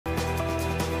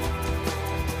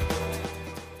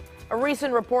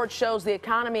recent report shows the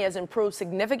economy has improved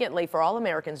significantly for all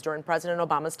Americans during President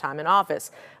Obama's time in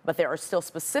office. But there are still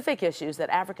specific issues that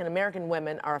African-American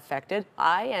women are affected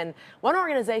by, and one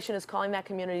organization is calling that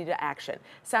community to action.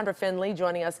 Sandra Finley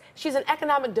joining us. She's an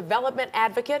economic development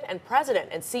advocate and president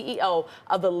and CEO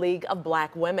of the League of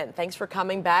Black Women. Thanks for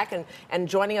coming back and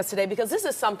joining us today, because this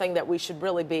is something that we should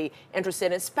really be interested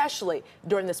in, especially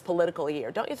during this political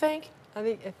year, don't you think? I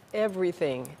think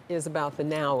everything is about the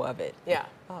now of it. Yeah.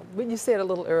 But you said a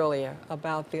little earlier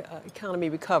about the economy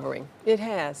recovering. It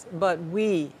has, but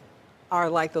we are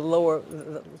like the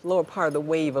lower part of the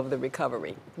wave of the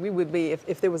recovery. We would be,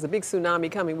 if there was a big tsunami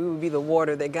coming, we would be the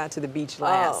water that got to the beach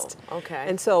last. Oh, okay.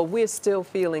 And so we're still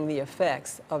feeling the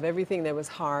effects of everything that was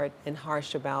hard and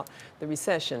harsh about the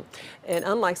recession. And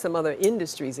unlike some other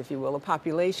industries, if you will, or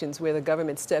populations where the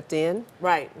government stepped in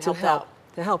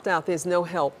to help out, there's no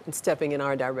help in stepping in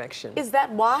our direction. Is that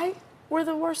why we're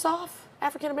the worse off,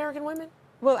 African-American women?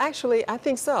 Well, actually, I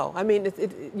think so. I mean,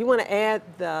 you want to add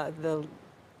the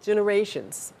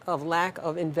generations of lack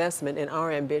of investment in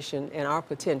our ambition and our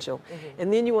potential,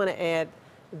 and then you want to add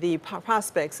the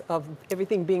prospects of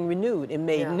everything being renewed and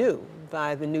made new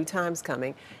by the new times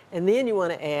coming, and then you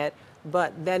want to add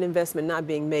but that investment not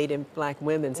being made in black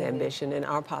women's ambition and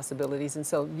our possibilities. And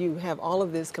so you have all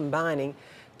of this combining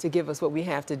to give us what we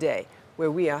have today,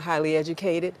 where we are highly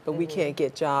educated, but we can't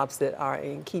get jobs that are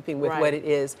in keeping with what it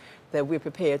is that we're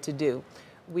prepared to do.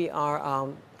 We are,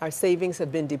 our savings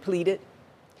have been depleted.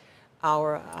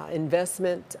 Our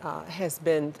investment has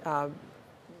been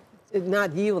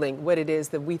not yielding what it is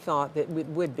that we thought that it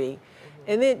would be.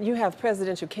 And then you have a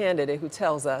presidential candidate who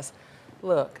tells us,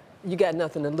 look, you got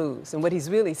nothing to lose. And what he's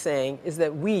really saying is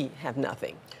that we have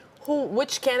nothing.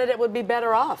 Which candidate would be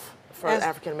better off for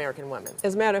African-American women?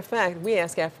 As a matter of fact, we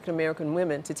ask African-American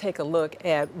women to take a look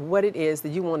at what it is that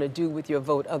you want to do with your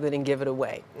vote other than give it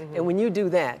away. And when you do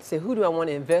that, say, who do I want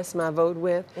to invest my vote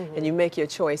with? And you make your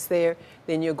choice there,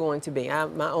 then you're going to be.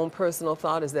 My own personal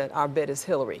thought is that our bet is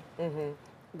Hillary.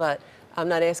 But I'm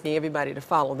not asking everybody to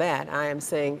follow that. I am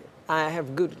saying I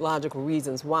have good logical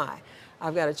reasons why.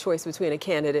 I've got a choice between a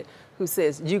candidate who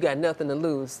says, you got nothing to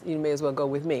lose, you may as well go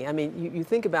with me. I mean, you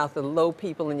think about the low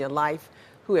people in your life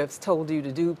who have told you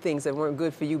to do things that weren't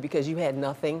good for you because you had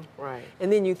nothing. Right.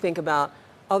 And then you think about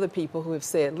other people who have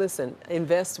said, listen,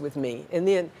 invest with me, and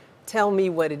then tell me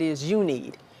what it is you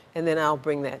need, and then I'll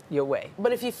bring that your way.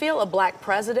 But if you feel a black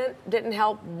president didn't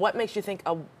help, what makes you think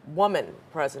a woman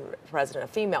president, a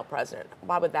female president,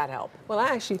 why would that help? Well, I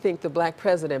actually think the black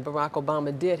president, Barack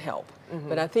Obama, did help.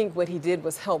 But I think what he did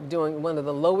was help during one of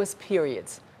the lowest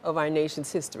periods of our nation's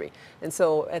history. And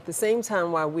so at the same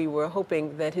time, while we were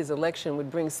hoping that his election would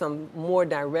bring some more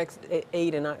direct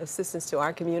aid and assistance to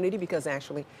our community, because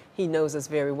actually he knows us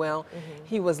very well,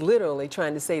 he was literally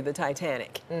trying to save the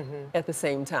Titanic at the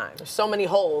same time. There's so many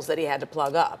holes that he had to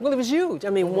plug up. Well, it was huge. I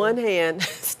mean, one hand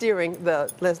steering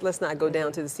the, let's not go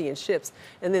down to the sea in ships,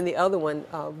 and then the other one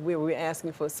where we're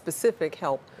asking for specific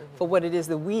help for what it is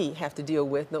that we have to deal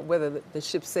with, whether the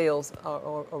ship sails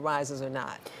or rises or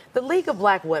not. The League of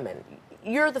Black Women,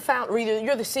 you're the founder,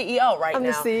 you're the CEO right now. I'm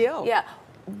the CEO. Yeah.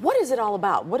 What is it all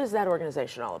about? What is that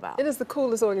organization all about? It is the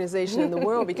coolest organization in the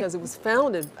world because it was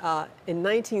founded in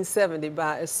 1970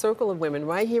 by a circle of women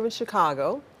right here in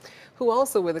Chicago who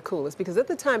also were the coolest, because at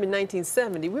the time in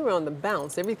 1970, we were on the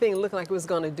bounce. Everything looked like it was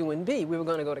going to do and be. We were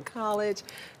going to go to college.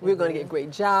 We were going to get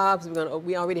great jobs.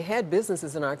 We already had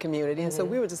businesses in our community, and so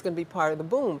we were just going to be part of the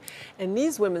boom. And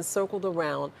these women circled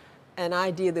around an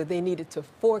idea that they needed to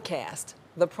forecast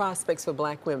the prospects for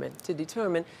black women to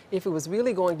determine if it was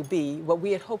really going to be what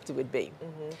we had hoped it would be.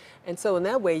 And so in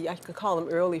that way, I could call them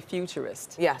early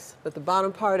futurists. Yes. But the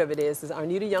bottom part of it is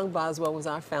Arnita Young Boswell was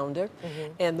our founder,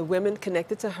 and the women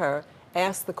connected to her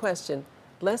asked the question,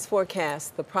 let's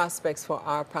forecast the prospects for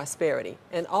our prosperity.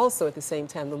 And also at the same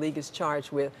time, the League is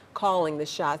charged with calling the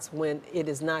shots when it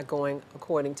is not going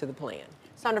according to the plan.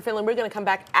 Sandra Finley, we're going to come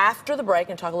back after the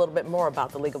break and talk a little bit more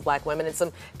about the League of Black Women and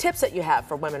some tips that you have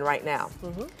for women right now.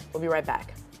 We'll be right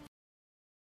back.